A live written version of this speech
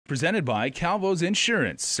Presented by Calvo's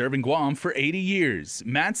Insurance, serving Guam for 80 years.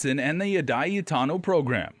 Matson and the Adayatano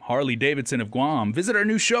program. Harley-Davidson of Guam. Visit our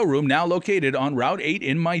new showroom now located on Route 8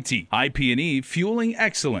 in Mighty. IP&E, fueling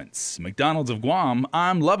excellence. McDonald's of Guam,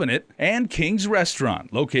 I'm loving it. And King's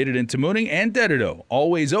Restaurant, located in Tamuning and Dededo.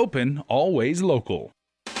 Always open, always local.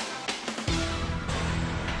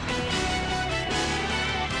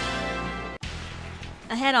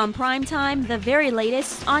 Ahead on Primetime, the very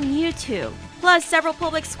latest on YouTube. Plus, several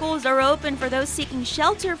public schools are open for those seeking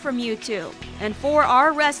shelter from YouTube. And 4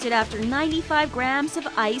 are arrested after 95 grams of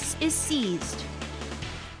ice is seized.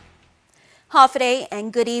 Hafaday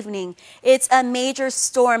and good evening. It's a major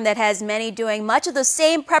storm that has many doing much of the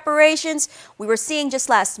same preparations we were seeing just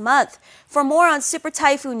last month. For more on Super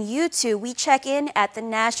Typhoon Yutu, we check in at the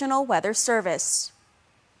National Weather Service.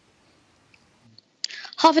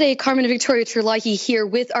 Hafaday, Carmen Victoria Terlahi here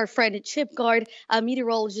with our friend Chip Guard, a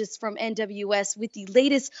meteorologist from NWS, with the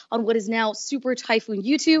latest on what is now Super Typhoon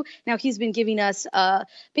Yutu. Now, he's been giving us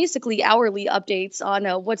basically hourly updates on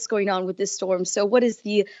what's going on with this storm. So what is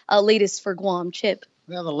the latest for Guam, Chip?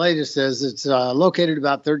 Well, the latest is it's located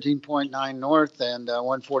about 13.9 north and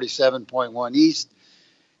 147.1 east.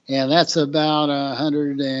 And that's about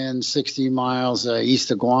 160 miles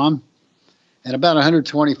east of Guam, and about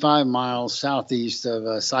 125 miles southeast of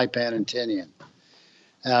Saipan and Tinian.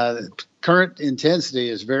 The current intensity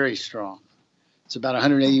is very strong. It's about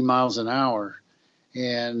 180 miles an hour,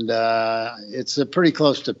 and it's pretty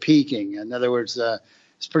close to peaking. In other words,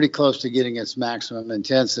 it's pretty close to getting its maximum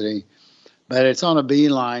intensity, but it's on a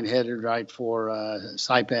beeline headed right for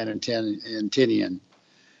Saipan and Tinian.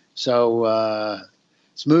 So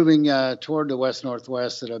it's moving toward the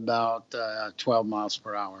west-northwest at about 12 miles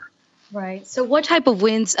per hour. Right. So what type of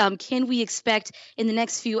winds can we expect in the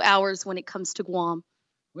next few hours when it comes to Guam?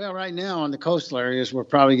 Well, right now on the coastal areas, we're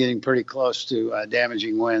probably getting pretty close to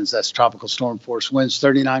damaging winds. That's tropical storm force winds,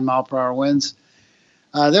 39-mile-per-hour winds.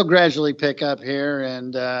 They'll gradually pick up here,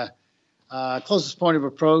 and closest point of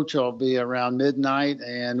approach will be around midnight,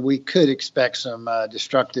 and we could expect some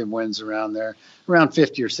destructive winds around there, around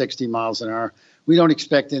 50 or 60 miles an hour. We don't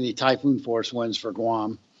expect any typhoon force winds for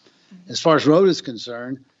Guam. As far as Rota is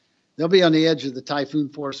concerned, they'll be on the edge of the typhoon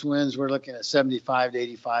force winds. We're looking at 75 to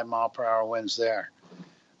 85 mile per hour winds there.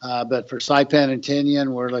 But for Saipan and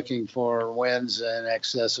Tinian, we're looking for winds in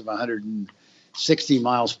excess of 160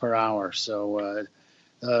 miles per hour. So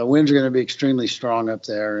winds are going to be extremely strong up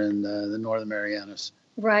there in the Northern Marianas.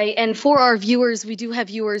 Right. And for our viewers, we do have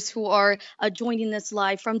viewers who are joining us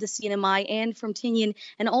live from the CNMI and from Tinian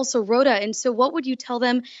and also Rota. And so what would you tell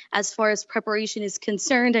them as far as preparation is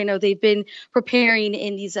concerned? I know they've been preparing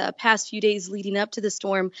in these past few days leading up to the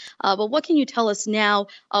storm. But what can you tell us now?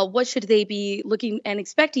 What should they be looking and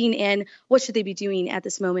expecting, and what should they be doing at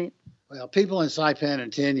this moment? Well, people in Saipan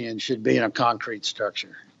and Tinian should be in a concrete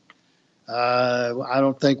structure. I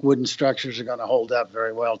don't think wooden structures are going to hold up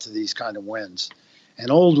very well to these kind of winds. And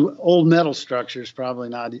old metal structures probably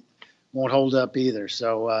won't hold up either.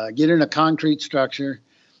 So get in a concrete structure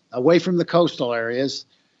away from the coastal areas.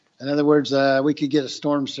 In other words, we could get a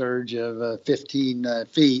storm surge of 15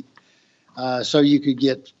 feet. So you could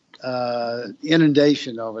get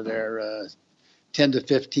inundation over there 10 to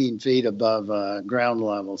 15 feet above ground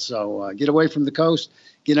level. So get away from the coast,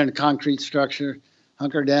 get in a concrete structure,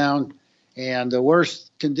 hunker down. And the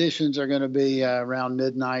worst conditions are going to be around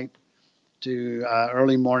midnight to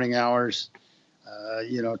early morning hours,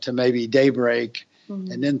 to maybe daybreak,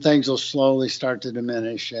 and then things will slowly start to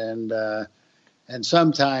diminish. And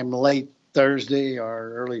sometime late Thursday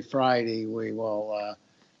or early Friday, we will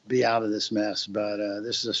be out of this mess. But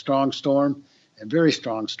this is a strong storm, a very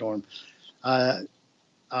strong storm.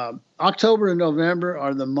 October and November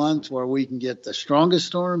are the months where we can get the strongest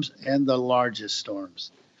storms and the largest storms.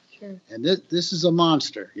 Sure. And this is a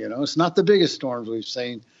monster. It's not the biggest storms we've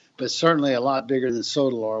seen, but certainly a lot bigger than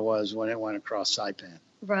Sodalor was when it went across Saipan.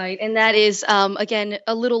 Right. And that is, again,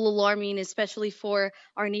 a little alarming, especially for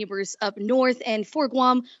our neighbors up north. And for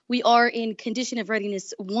Guam, we are in condition of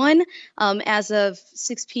readiness 1 as of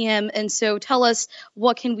 6 p.m. And so tell us,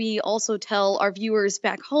 what can we also tell our viewers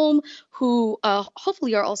back home who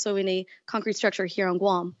hopefully are also in a concrete structure here on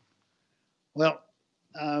Guam? Well,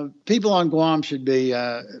 people on Guam should be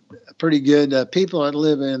pretty good. People that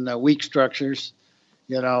live in weak structures,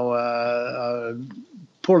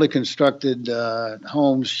 poorly constructed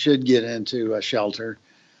homes should get into a shelter.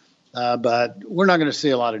 But we're not going to see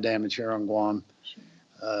a lot of damage here on Guam.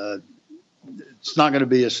 It's not going to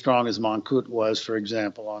be as strong as Mongkut was, for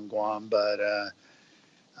example, on Guam. But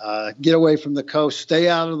get away from the coast. Stay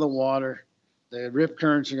out of the water. The rip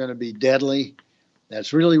currents are going to be deadly.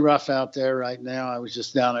 That's really rough out there right now. I was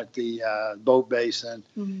just down at the boat basin,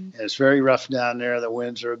 and it's very rough down there. The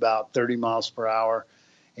winds are about 30 miles per hour,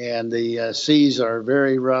 and the seas are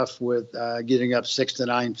very rough with getting up 6 to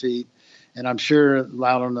 9 feet. And I'm sure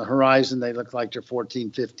out on the horizon, they look like they're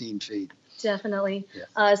 14, 15 feet. Definitely.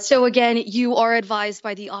 Yeah. So again, you are advised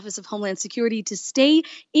by the Office of Homeland Security to stay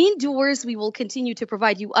indoors. We will continue to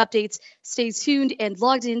provide you updates. Stay tuned and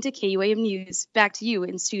logged into KUAM News. Back to you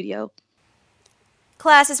in studio.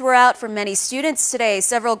 Classes were out for many students today.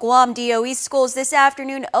 Several Guam DOE schools this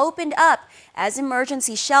afternoon opened up as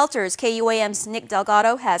emergency shelters. KUAM's Nick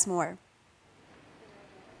Delgado has more.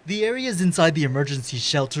 The areas inside the emergency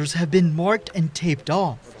shelters have been marked and taped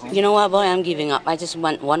off. You know what, boy, I'm giving up. I just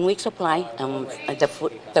want 1 week supply. The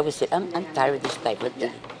food, that was it. I'm tired of this type of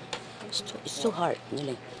thing. It's too hard,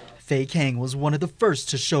 really. Faye Kang was one of the first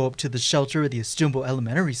to show up to the shelter at the Estumbo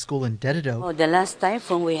Elementary School in Dededo. Oh, the last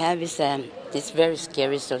typhoon we have is it's very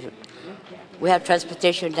scary. So we have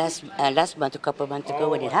transportation last month, a couple of months ago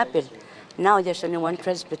when it happened. Now there's only one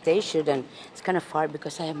transportation, and it's kind of far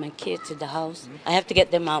because I have my kids in the house. I have to get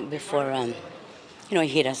them out before it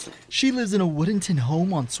hit us. She lives in a Woodington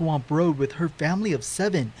home on Swamp Road with her family of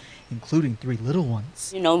 7, including 3 little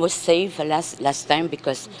ones. It was safe last time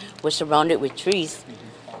because we're surrounded with trees.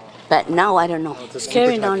 But now, I don't know. It's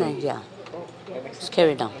carrying on, yeah. It's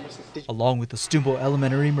carried on. Along with the Estumbo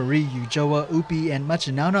Elementary, Marie, Ujoa, Upi, and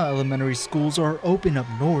Machinana Elementary schools are open up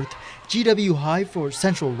north. GW High for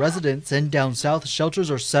Central residents and down south shelters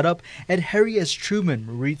are set up at Harry S. Truman,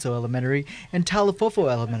 Marito Elementary, and Talifofo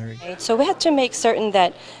Elementary. So we had to make certain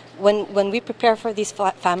that when we prepare for these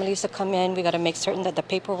families to come in, we got to make certain that the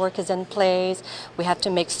paperwork is in place. We have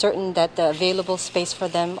to make certain that the available space for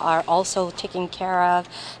them are also taken care of.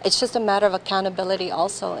 It's just a matter of accountability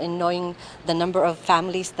also in knowing the number of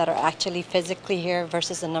families that are actually physically here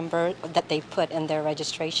versus the number that they put in their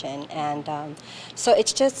registration. And so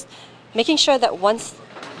it's just making sure that once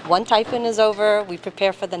one typhoon is over, we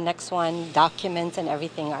prepare for the next one, documents and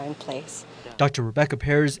everything are in place. Dr. Rebecca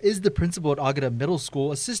Pears is the principal at Agata Middle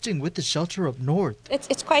School, assisting with the shelter up north.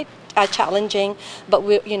 It's quite challenging, but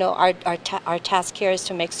our task here is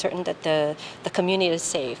to make certain that the community is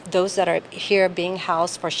safe. Those that are here being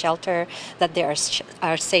housed for shelter, that they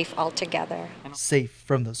are safe altogether. Safe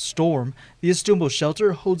from the storm, the Estumbo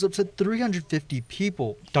shelter holds up to 350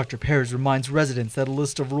 people. Dr. Pears reminds residents that a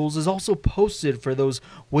list of rules is also posted for those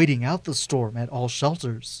waiting out the storm at all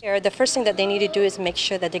shelters. The first thing that they need to do is make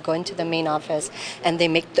sure that they go into the main office and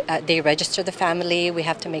they register the family. We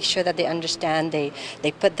have to make sure that they understand. They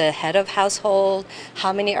put the head of household,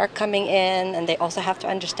 how many are coming in, and they also have to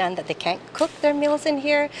understand that they can't cook their meals in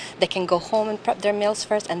here. They can go home and prep their meals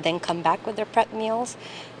first and then come back with their prep meals.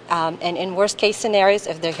 And in worst case scenarios,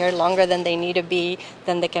 if they're here longer than they need to be,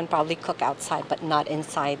 then they can probably cook outside, but not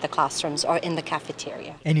inside the classrooms or in the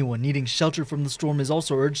cafeteria. Anyone needing shelter from the storm is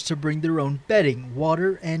also urged to bring their own bedding,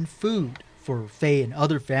 water, and food. For Faye and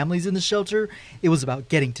other families in the shelter, it was about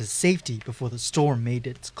getting to safety before the storm made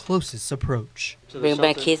its closest approach. Bring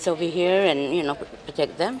my kids over here and,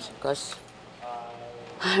 protect them because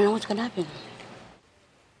I don't know what's going to happen.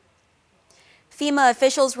 FEMA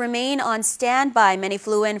officials remain on standby. Many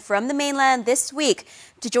flew in from the mainland this week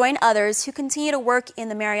to join others who continue to work in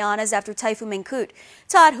the Marianas after Typhoon Mangkhut.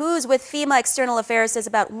 Todd Hughes with FEMA External Affairs says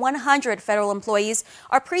about 100 federal employees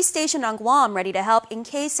are pre-stationed on Guam ready to help in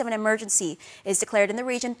case of an emergency is declared in the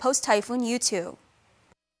region post-Typhoon U2.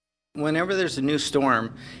 Whenever there's a new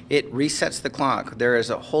storm, it resets the clock. There is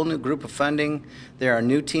a whole new group of funding. There are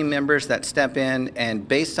new team members that step in, and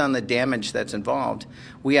based on the damage that's involved,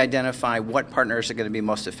 we identify what partners are going to be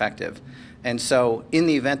most effective. And so in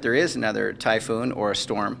the event there is another typhoon or a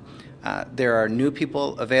storm, there are new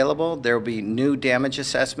people available. There will be new damage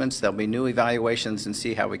assessments. There'll be new evaluations and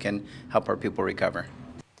see how we can help our people recover.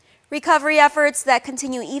 Recovery efforts that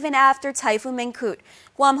continue even after Typhoon Mangkhut.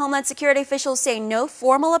 Guam Homeland Security officials say no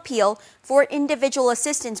formal appeal for individual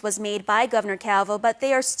assistance was made by Governor Calvo, but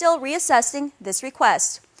they are still reassessing this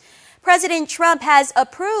request. President Trump has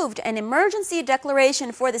approved an emergency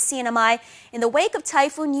declaration for the CNMI in the wake of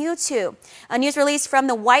Typhoon U2. A news release from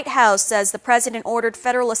the White House says the president ordered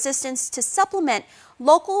federal assistance to supplement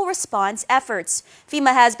local response efforts.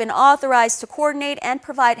 FEMA has been authorized to coordinate and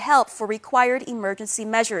provide help for required emergency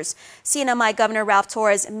measures. CNMI Governor Ralph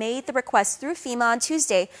Torres made the request through FEMA on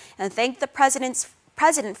Tuesday and thanked the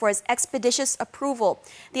president for his expeditious approval.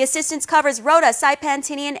 The assistance covers Rota, Saipan,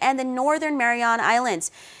 Tinian, and the Northern Mariana Islands.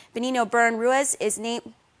 Benigno Bern Ruiz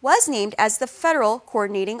was named as the federal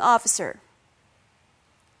coordinating officer.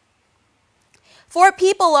 4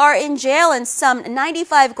 people are in jail and some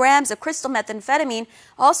 95 grams of crystal methamphetamine,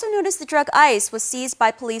 also known as the drug ice, was seized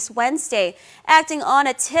by police Wednesday. Acting on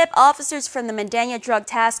a tip, officers from the Mandanya Drug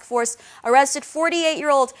Task Force arrested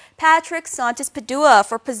 48-year-old Patrick Santos Padua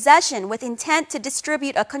for possession with intent to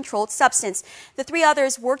distribute a controlled substance. The 3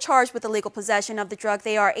 others were charged with illegal possession of the drug.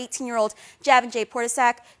 They are 18-year-old Javin J.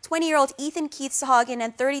 Portasak, 20-year-old Ethan Keith Sahagan,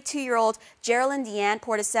 and 32-year-old Geraldine Deanne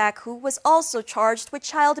Portasak, who was also charged with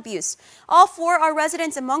child abuse. All 4 are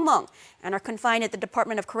residents in Mongmong and are confined at the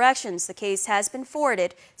Department of Corrections. The case has been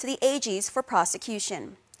forwarded to the AGs for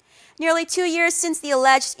prosecution. Nearly 2 years since the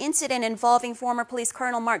alleged incident involving former Police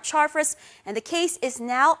Colonel Mark Charfras, and the case is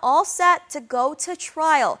now all set to go to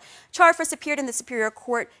trial. Charfras appeared in the Superior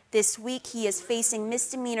Court this week. He is facing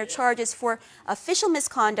misdemeanor charges for official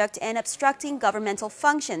misconduct and obstructing governmental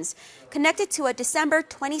functions connected to a December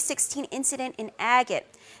 2016 incident in Agate.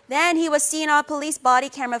 Then he was seen on police body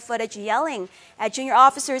camera footage yelling at junior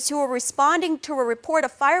officers who were responding to a report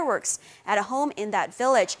of fireworks at a home in that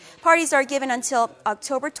village. Parties are given until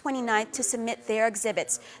October 29th to submit their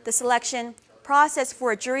exhibits. The selection process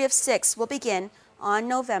for a jury of 6 will begin on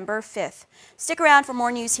November 5th. Stick around for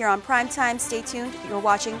more news here on Primetime. Stay tuned. You're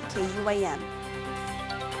watching KUAM.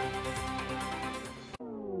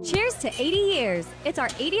 Cheers to 80 years! It's our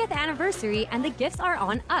 80th anniversary and the gifts are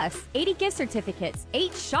on us. 80 gift certificates,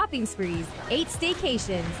 8 shopping sprees, 8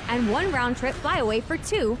 staycations, and 1 round-trip flyaway for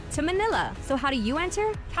 2 to Manila. So how do you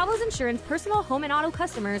enter? Calvo's Insurance personal home and auto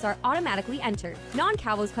customers are automatically entered.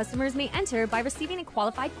 Non-Calvo's customers may enter by receiving a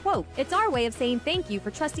qualified quote. It's our way of saying thank you for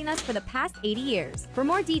trusting us for the past 80 years. For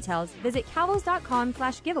more details, visit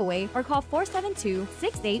calvos.com/giveaway or call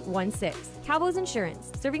 472-6816. Calvo's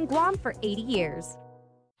Insurance, serving Guam for 80 years.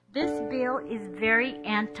 This bill is very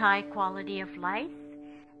anti-quality of life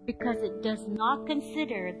because it does not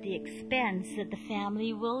consider the expense that the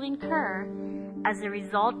family will incur as a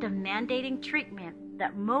result of mandating treatment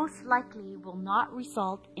that most likely will not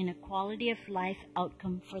result in a quality of life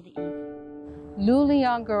outcome for the infant. Lou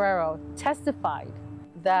Leon Guerrero testified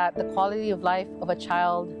that the quality of life of a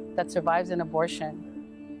child that survives an abortion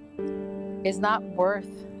is not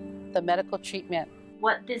worth the medical treatment.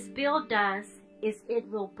 What this bill does is it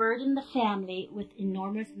will burden the family with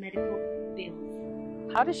enormous medical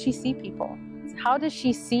bills. How does she see people? How does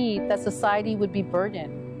she see that society would be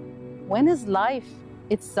burdened? When is life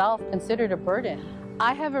itself considered a burden?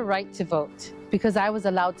 I have a right to vote because I was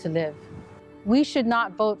allowed to live. We should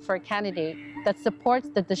not vote for a candidate that supports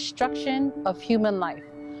the destruction of human life.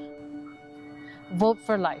 Vote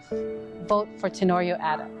for life. Vote for Tenorio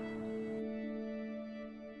Adam.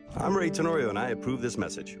 I'm Ray Tenorio and I approve this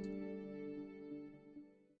message.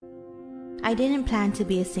 I didn't plan to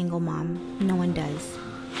be a single mom, no one does.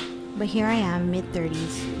 But here I am,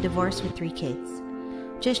 mid-30s, divorced with 3 kids,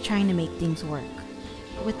 just trying to make things work.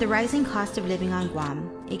 With the rising cost of living on Guam,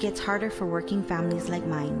 it gets harder for working families like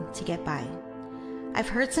mine to get by. I've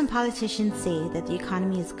heard some politicians say that the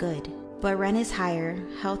economy is good, but rent is higher,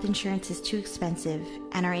 health insurance is too expensive,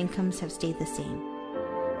 and our incomes have stayed the same.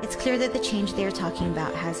 It's clear that the change they're talking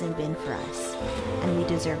about hasn't been for us, and we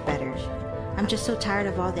deserve better. I'm just so tired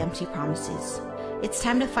of all the empty promises. It's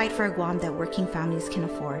time to fight for a Guam that working families can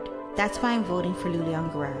afford. That's why I'm voting for Lou Leon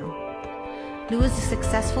Guerrero. Lou is a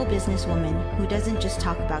successful businesswoman who doesn't just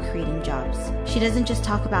talk about creating jobs. She doesn't just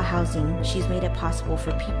talk about housing, she's made it possible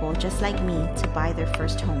for people just like me to buy their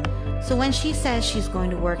first home. So when she says she's going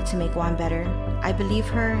to work to make Guam better, I believe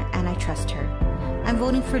her and I trust her. I'm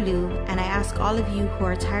voting for Lou, and I ask all of you who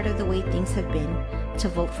are tired of the way things have been to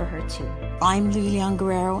vote for her too. I'm Lou Leon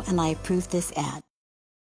Guerrero, and I approve this ad.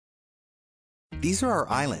 These are our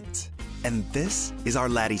islands, and this is our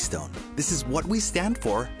Laddystone. This is what we stand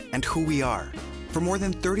for and who we are. For more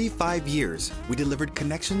than 35 years, we delivered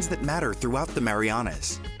connections that matter throughout the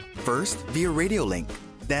Marianas. First, via radio link,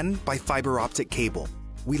 then by fiber optic cable.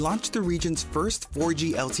 We launched the region's first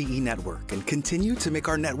 4G LTE network and continue to make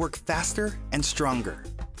our network faster and stronger.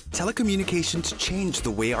 Telecommunications changed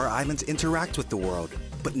the way our islands interact with the world,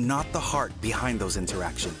 but not the heart behind those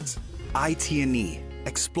interactions. IT&E.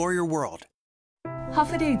 Explore your world.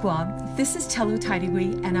 Hafaday Guam, this is Telo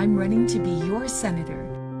Tairiwi, and I'm running to be your senator.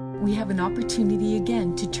 We have an opportunity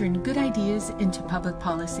again to turn good ideas into public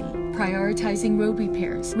policy, prioritizing road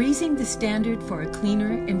repairs, raising the standard for a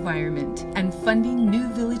cleaner environment, and funding new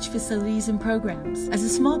village facilities and programs. As a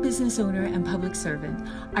small business owner and public servant,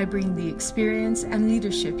 I bring the experience and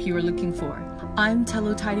leadership you are looking for. I'm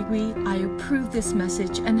Telo Tairiwi. I approve this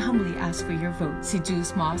message and humbly ask for your vote. Si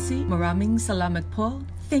Jus Masi, Maraming Salamat po.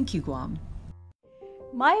 Thank you, Guam.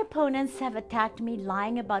 My opponents have attacked me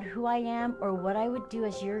lying about who I am or what I would do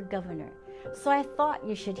as your governor. So I thought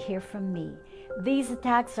you should hear from me. These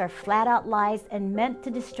attacks are flat-out lies and meant to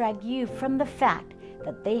distract you from the fact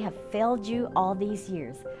that they have failed you all these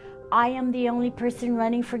years. I am the only person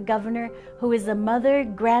running for governor who is a mother,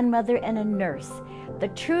 grandmother, and a nurse. The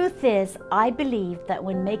truth is, I believe that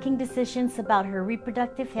when making decisions about her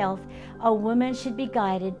reproductive health, a woman should be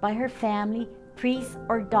guided by her family, priest,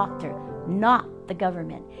 or doctor, not the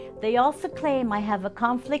government. They also claim I have a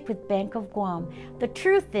conflict with Bank of Guam. The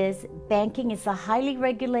truth is, banking is a highly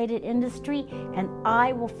regulated industry, and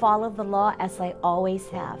I will follow the law as I always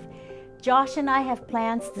have. Josh and I have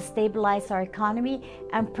plans to stabilize our economy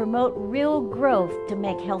and promote real growth to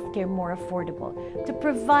make healthcare more affordable, to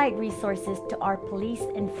provide resources to our police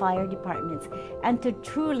and fire departments, and to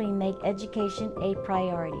truly make education a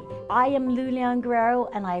priority. I am Lulian Guerrero,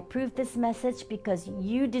 and I approve this message because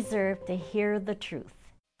you deserve to hear the truth.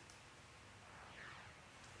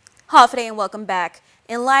 Hafide and welcome back.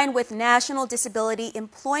 In line with National Disability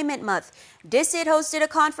Employment Month, DISIT hosted a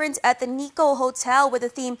conference at the Nico Hotel with the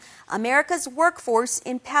theme, America's Workforce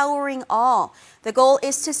Empowering All. The goal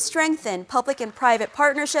is to strengthen public and private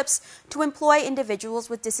partnerships to employ individuals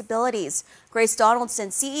with disabilities. Grace Donaldson,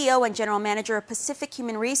 CEO and General Manager of Pacific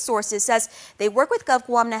Human Resources, says they work with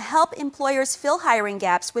GovGuam to help employers fill hiring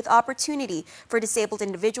gaps with opportunity for disabled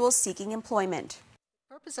individuals seeking employment.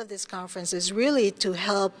 The purpose of this conference is really to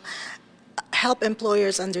help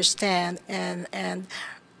employers understand and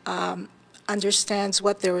understands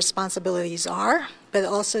what their responsibilities are, but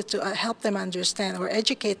also to help them understand or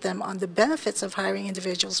educate them on the benefits of hiring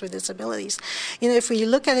individuals with disabilities. You know, if we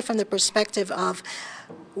look at it from the perspective of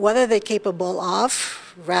what are they capable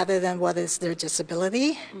of rather than what is their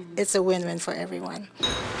disability, it's a win-win for everyone.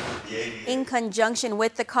 In conjunction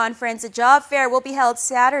with the conference, a job fair will be held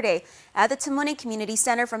Saturday at the Tamuning Community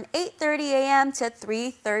Center from 8:30 a.m. to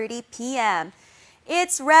 3:30 p.m.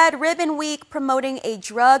 It's Red Ribbon Week promoting a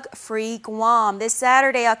drug-free Guam. This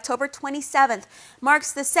Saturday, October 27th,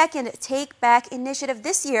 marks the second Take Back initiative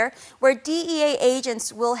this year, where DEA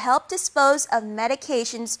agents will help dispose of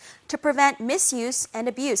medications to prevent misuse and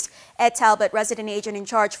abuse. Ed Talbot, resident agent in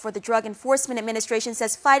charge for the Drug Enforcement Administration,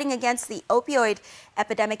 says fighting against the opioid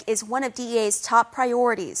epidemic is one of DEA's top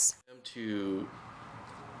priorities. To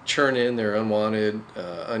churn in their unwanted,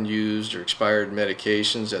 unused, or expired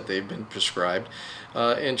medications that they've been prescribed,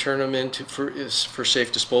 and turn them into for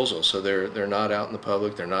safe disposal. So they're not out in the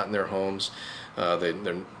public, they're not in their homes, they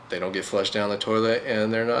don't get flushed down the toilet,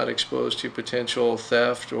 and they're not exposed to potential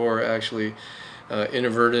theft or actually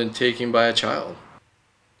inadvertent taking by a child.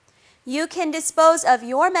 You can dispose of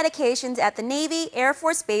your medications at the Navy, Air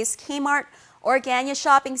Force Base, Kmart, or Ganya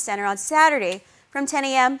Shopping Center on Saturday from 10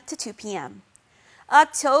 a.m. to 2 p.m.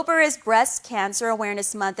 October is Breast Cancer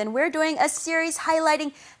Awareness Month, and we're doing a series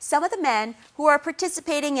highlighting some of the men who are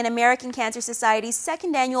participating in American Cancer Society's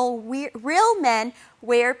second annual Real Men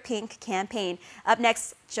Wear Pink campaign. Up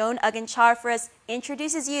next, Joan Ugan-Charfras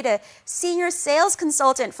introduces you to Senior Sales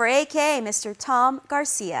Consultant for AK, Mr. Tom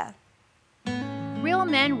Garcia. Real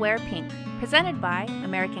Men Wear Pink, presented by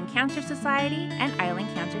American Cancer Society and Island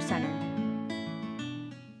Cancer Center.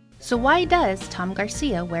 So why does Tom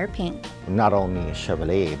Garcia wear pink? Not only is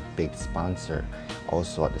Chevrolet a big sponsor,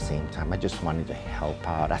 also at the same time, I just wanted to help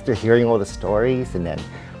out. After hearing all the stories and then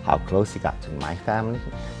how close he got to my family,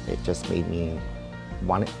 it just made me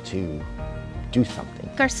want to do something.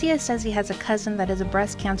 Garcia says he has a cousin that is a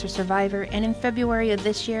breast cancer survivor, and in February of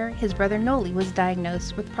this year, his brother Noli was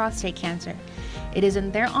diagnosed with prostate cancer. It is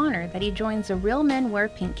in their honor that he joins the Real Men Wear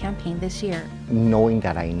Pink campaign this year. Knowing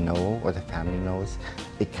that I know, or the family knows,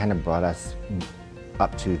 it kind of brought us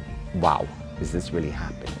up to, wow, is this really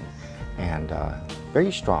happening? And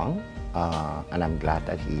very strong, and I'm glad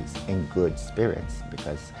that he's in good spirits,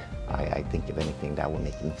 because I think if anything that will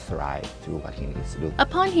make him thrive through what he needs to do.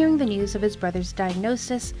 Upon hearing the news of his brother's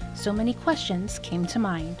diagnosis, so many questions came to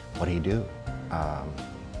mind. What do you do?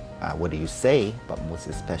 What do you say? But most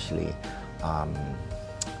especially,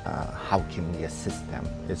 how can we assist them?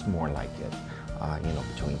 It's more like it, you know,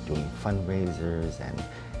 between doing fundraisers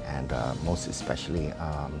and most especially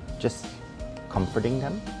just comforting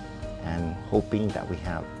them and hoping that we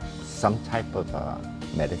have some type of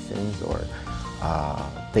medicines or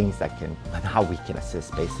things that can, and how we can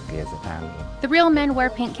assist basically as a family. The Real Men Wear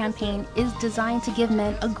Pink campaign is designed to give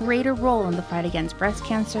men a greater role in the fight against breast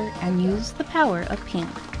cancer and use the power of pink.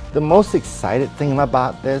 The most excited thing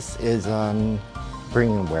about this is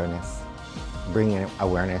bringing awareness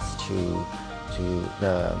to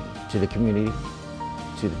the community,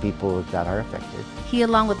 to the people that are affected. He,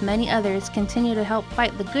 along with many others, continue to help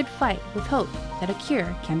fight the good fight with hope that a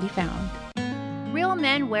cure can be found. Real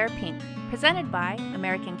Men Wear Pink, presented by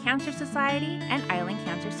American Cancer Society and Island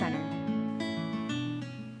Cancer Center.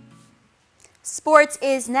 Sports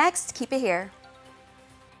is next. Keep it here.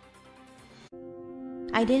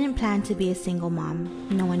 I didn't plan to be a single mom.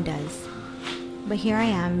 No one does. But here I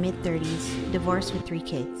am, mid-30s, divorced with 3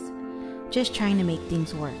 kids, just trying to make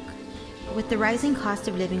things work. With the rising cost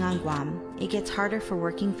of living on Guam, it gets harder for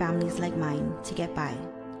working families like mine to get by.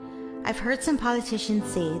 I've heard some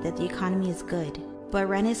politicians say that the economy is good, but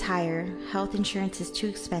rent is higher, health insurance is too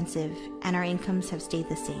expensive, and our incomes have stayed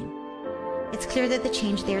the same. It's clear that the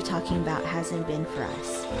change they are talking about hasn't been for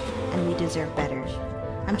us, and we deserve better.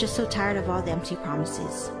 I'm just so tired of all the empty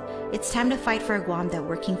promises. It's time to fight for a Guam that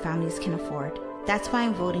working families can afford. That's why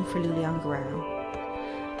I'm voting for Luliang Guerrero.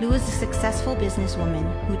 Lu is a successful businesswoman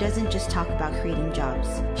who doesn't just talk about creating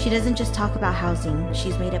jobs. She doesn't just talk about housing,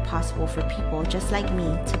 she's made it possible for people just like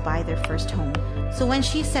me to buy their first home. So when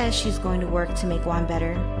she says she's going to work to make Guam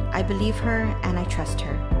better, I believe her and I trust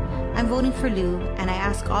her. I'm voting for Lu, and I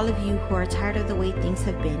ask all of you who are tired of the way things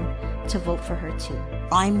have been to vote for her too.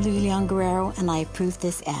 I'm Luliang Guerrero, and I approve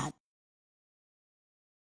this ad.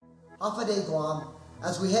 Hafa Day Guam,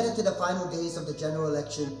 as we head into the final days of the general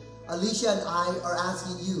election, Alicia and I are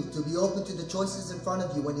asking you to be open to the choices in front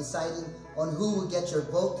of you when deciding on who will get your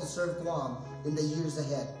vote to serve Guam in the years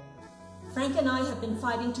ahead. Frank and I have been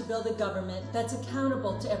fighting to build a government that's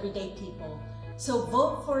accountable to everyday people. So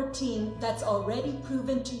vote for a team that's already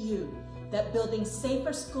proven to you that building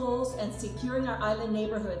safer schools and securing our island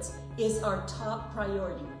neighborhoods is our top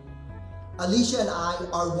priority. Alicia and I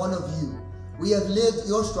are one of you. We have lived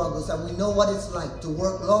your struggles and we know what it's like to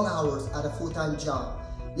work long hours at a full-time job,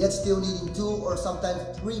 yet still needing 2 or sometimes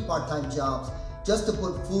 3 part-time jobs just to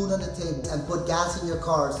put food on the table and put gas in your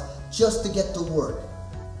cars just to get to work.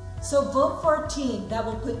 So vote for a team that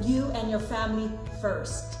will put you and your family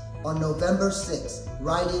first. On November 6th,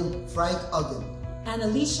 write in Frank Uggan and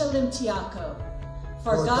Alicia Limtiaco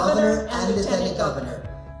for Governor and Lieutenant Governor.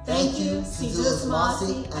 Thank you, Sizula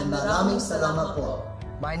Sumasi, and Maraming Salamat po.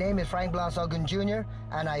 My name is Frank Blas Uggan Jr.,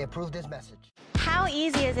 and I approve this message. How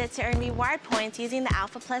easy is it to earn reward points using the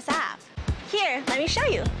Alpha Plus app? Here, let me show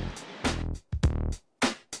you.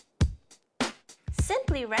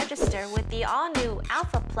 Simply register with the all-new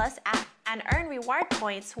Alpha Plus app and earn reward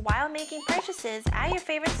points while making purchases at your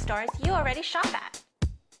favorite stores you already shop at.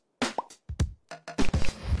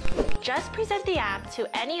 Just present the app to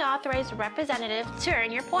any authorized representative to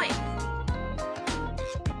earn your points.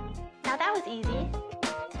 Now that was easy.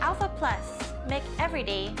 Alpha Plus, make every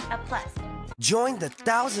day a plus. Join the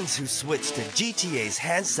thousands who switched to GTA's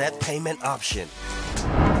handset payment option.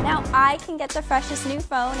 Now I can get the freshest new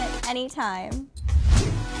phone at any time.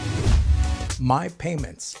 My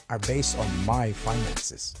payments are based on my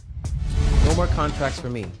finances. No more contracts for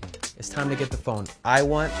me. It's time to get the phone I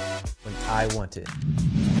want when I want it.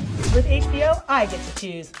 With HBO, I get to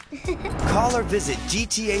choose. Call or visit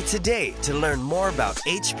GTA today to learn more about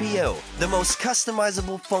HBO, the most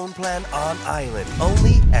customizable phone plan on Island,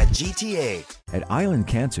 only at GTA. At Island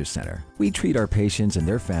Cancer Center, we treat our patients and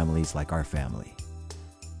their families like our family.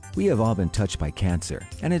 We have all been touched by cancer,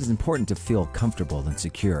 and it is important to feel comfortable and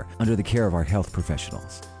secure under the care of our health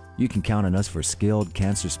professionals. You can count on us for skilled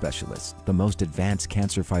cancer specialists, the most advanced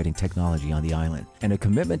cancer-fighting technology on the island, and a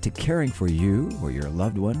commitment to caring for you or your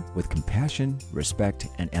loved one with compassion, respect,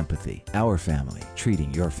 and empathy. Our family,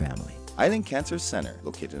 treating your family. Island Cancer Center,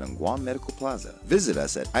 located on Guam Medical Plaza. Visit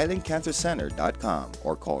us at islandcancercenter.com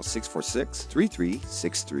or call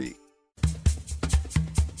 646-3363.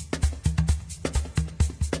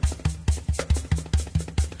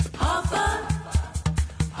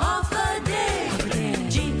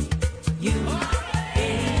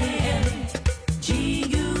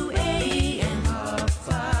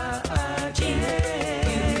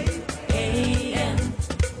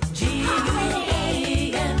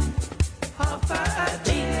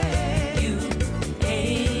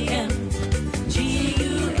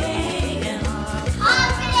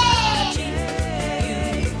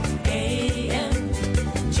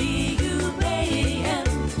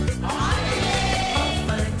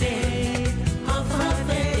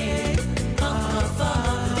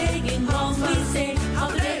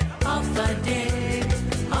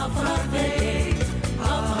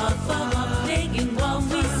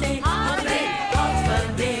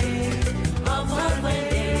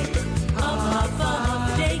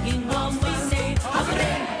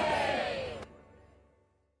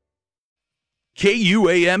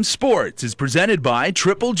 KUAM Sports is presented by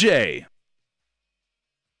Triple J.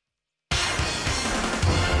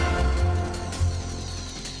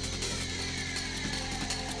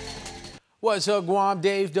 What's up, Guam?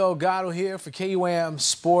 Dave Delgado here for KUAM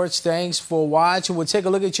Sports. Thanks for watching. We'll take a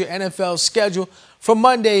look at your NFL schedule for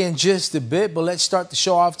Monday in just a bit, but let's start the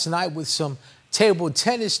show off tonight with some table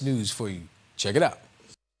tennis news for you. Check it out.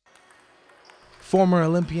 Former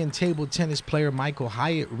Olympian table tennis player Michael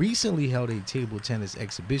Hyatt recently held a table tennis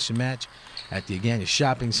exhibition match at the Agana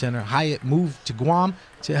Shopping Center. Hyatt moved to Guam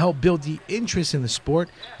to help build the interest in the sport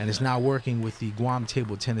and is now working with the Guam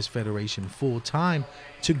Table Tennis Federation full-time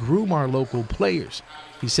to groom our local players.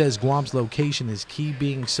 He says Guam's location is key,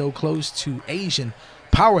 being so close to Asian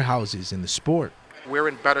powerhouses in the sport. We're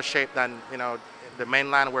in better shape than, the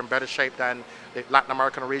mainland. We're in better shape than the Latin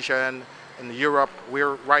American region. In Europe,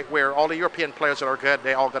 we're right where all the European players that are good,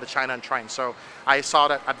 they all go to China and train. So I saw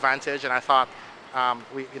that advantage, and I thought that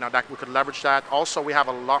we could leverage that. Also, we have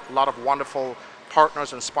a lot of wonderful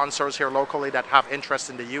partners and sponsors here locally that have interest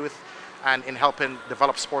in the youth and in helping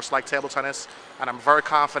develop sports like table tennis. And I'm very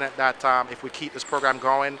confident that if we keep this program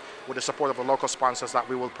going with the support of the local sponsors, that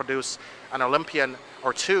we will produce an Olympian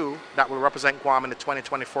or two that will represent Guam in the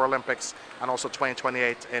 2024 Olympics and also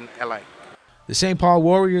 2028 in LA. The St. Paul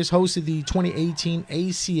Warriors hosted the 2018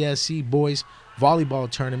 ACSC Boys Volleyball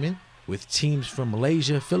Tournament with teams from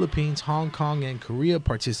Malaysia, Philippines, Hong Kong, and Korea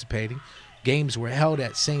participating. Games were held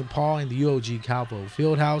at St. Paul in the UOG Calvo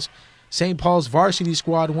Fieldhouse. St. Paul's varsity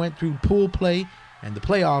squad went through pool play and the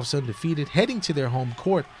playoffs undefeated, heading to their home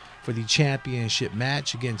court for the championship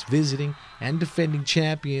match against visiting and defending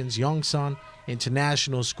champions Yongsan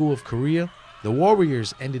International School of Korea. The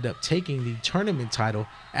Warriors ended up taking the tournament title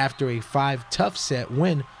after a 5-tough set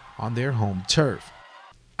win on their home turf.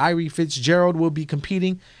 Irie Fitzgerald will be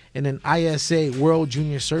competing in an ISA World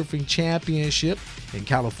Junior Surfing Championship in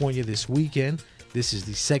California this weekend. This is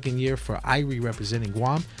the second year for Irie representing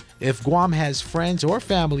Guam. If Guam has friends or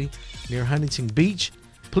family near Huntington Beach,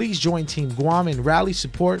 please join Team Guam and rally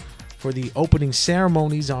support for the opening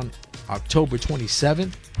ceremonies on October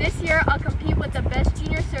 27th. This year, I'll compete with the best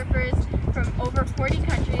junior surfers from over 40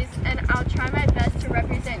 countries, and I'll try my best to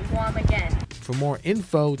represent Guam again. For more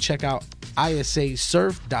info, check out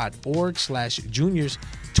isasurf.org/juniors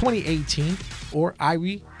 2018 or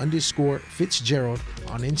Irie_Fitzgerald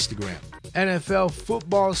on Instagram. NFL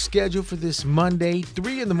football schedule for this Monday,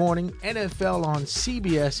 3 in the morning. NFL on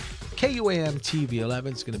CBS, KUAM TV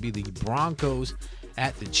 11. It's going to be the Broncos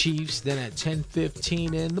at the Chiefs. Then at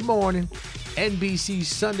 10:15 in the morning, NBC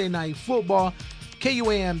Sunday Night Football,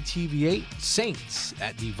 KUAM TV 8, Saints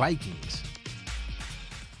at the Vikings.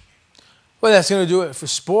 Well, that's going to do it for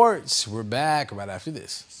sports. We're back right after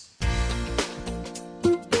this.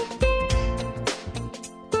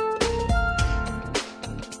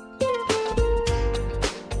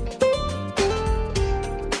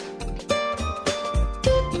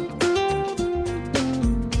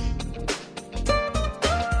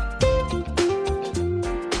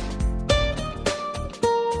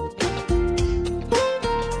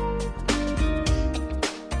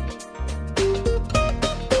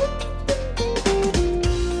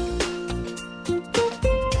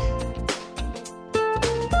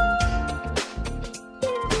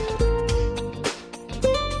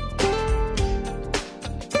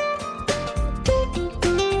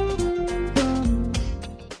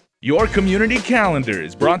 Your community calendar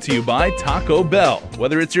is brought to you by Taco Bell.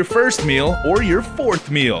 Whether it's your first meal or your fourth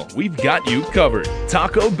meal, we've got you covered.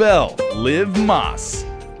 Taco Bell, live Mas.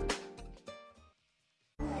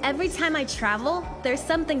 Every time I travel, there's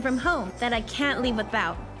something from home that I can't leave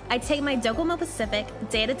without. I take my Docomo Pacific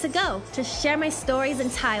data to go to share my stories in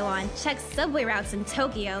Taiwan, check subway routes in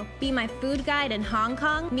Tokyo, be my food guide in Hong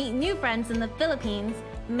Kong, meet new friends in the Philippines,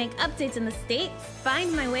 make updates in the States,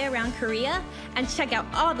 find my way around Korea, and check out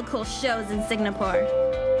all the cool shows in Singapore.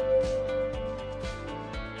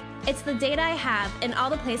 It's the data I have in all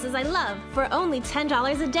the places I love for only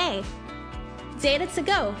 $10 a day. Data to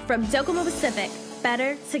go from Docomo Pacific.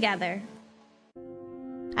 Better together.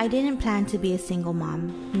 I didn't plan to be a single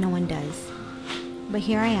mom. No one does. But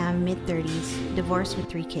here I am, mid-30s, divorced with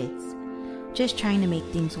 3 kids, just trying to make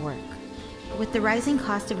things work. With the rising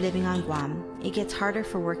cost of living on Guam, it gets harder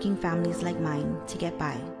for working families like mine to get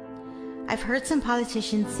by. I've heard some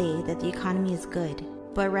politicians say that the economy is good,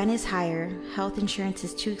 but rent is higher, health insurance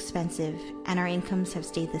is too expensive, and our incomes have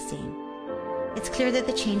stayed the same. It's clear that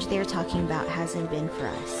the change they are talking about hasn't been for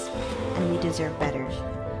us, and we deserve better.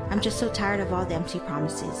 I'm just so tired of all the empty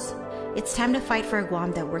promises. It's time to fight for a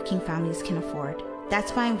Guam that working families can afford.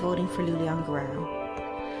 That's why I'm voting for Lulian Guerrero.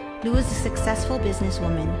 Lu is a successful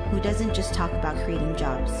businesswoman who doesn't just talk about creating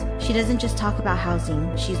jobs. She doesn't just talk about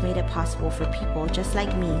housing, she's made it possible for people just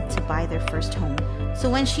like me to buy their first home. So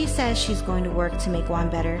when she says she's going to work to make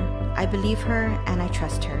Guam better, I believe her and I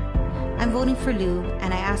trust her. I'm voting for Lu,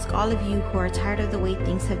 and I ask all of you who are tired of the way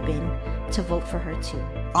things have been to vote for her too.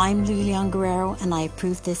 I'm Lulian Guerrero, and I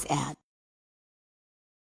approve this ad.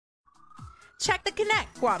 Check the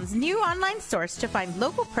Connect, Guam's new online source to find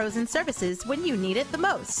local pros and services when you need it the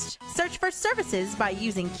most. Search for services by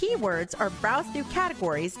using keywords or browse through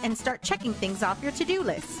categories and start checking things off your to-do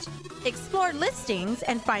list. Explore listings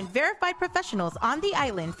and find verified professionals on the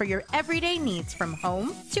island for your everyday needs from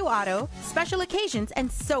home to auto, special occasions,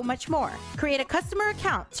 and so much more. Create a customer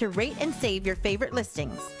account to rate and save your favorite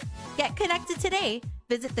listings. Get connected today.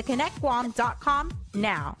 Visit theconnectguam.com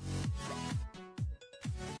now.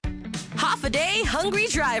 Half a day, hungry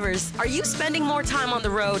drivers. Are you spending more time on the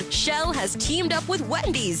road? Shell has teamed up with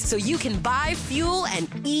Wendy's so you can buy fuel and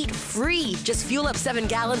eat free. Just fuel up 7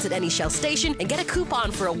 gallons at any Shell station and get a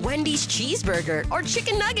coupon for a Wendy's cheeseburger or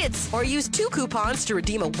chicken nuggets. Or use 2 coupons to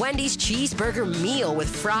redeem a Wendy's cheeseburger meal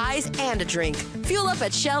with fries and a drink. Fuel up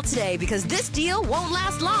at Shell today because this deal won't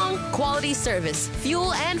last long. Quality service,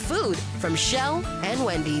 fuel and food from Shell and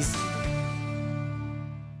Wendy's.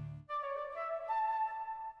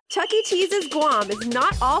 Chuck E. Cheese's Guam is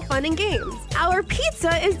not all fun and games. Our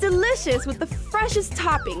pizza is delicious with the freshest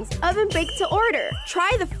toppings, oven-baked to order.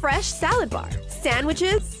 Try the fresh salad bar,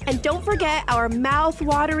 sandwiches, and don't forget our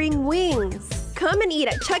mouth-watering wings. Come and eat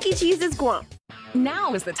at Chuck E. Cheese's Guam.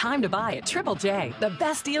 Now is the time to buy at Triple J. The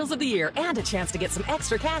best deals of the year and a chance to get some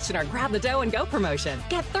extra cash in our Grab the Dough and Go promotion.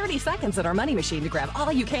 Get 30 seconds at our money machine to grab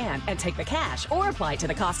all you can and take the cash or apply it to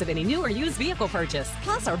the cost of any new or used vehicle purchase.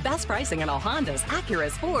 Plus our best pricing on all Hondas,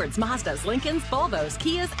 Acuras, Fords, Mazdas, Lincolns, Volvos,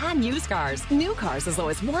 Kias, and used cars. New cars as low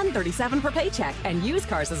as $137 per paycheck and used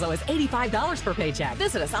cars as low as $85 per paycheck.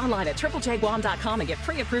 Visit us online at triplejguam.com and get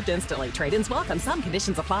pre-approved instantly. Trade-ins welcome. Some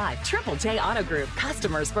conditions apply. Triple J Auto Group.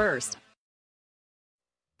 Customers first.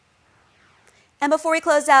 And before we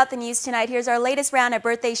close out the news tonight, here's our latest round of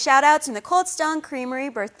birthday shout-outs from the Cold Stone Creamery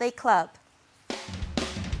Birthday Club.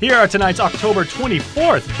 Here are tonight's October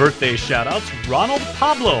 24th birthday shout-outs. Ronald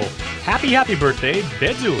Pablo. Happy birthday,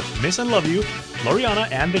 Bezu, Miss and Love You,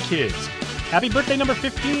 Loriana, and the kids. Happy birthday number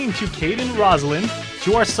 15 to Caden Rosalind.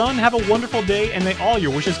 To our son, have a wonderful day and may all your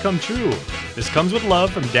wishes come true. This comes with love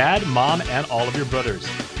from Dad, Mom, and all of your brothers.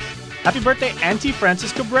 Happy birthday, Auntie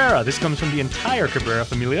Frances Cabrera. This comes from the entire Cabrera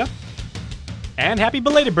familia. And happy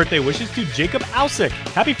belated birthday wishes to Jacob Ausick.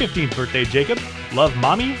 Happy 15th birthday, Jacob. Love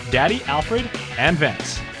Mommy, Daddy, Alfred, and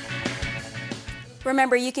Vance.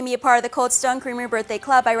 Remember, you can be a part of the Cold Stone Creamery Birthday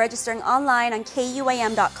Club by registering online on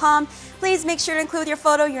KUAM.com. Please make sure to include your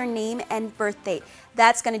photo, your name, and birthday.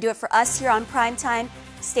 That's going to do it for us here on Primetime.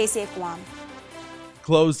 Stay safe, Guam.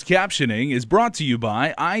 Closed captioning is brought to you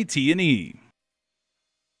by IT&E.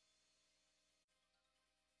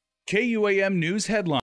 KUAM News Headline.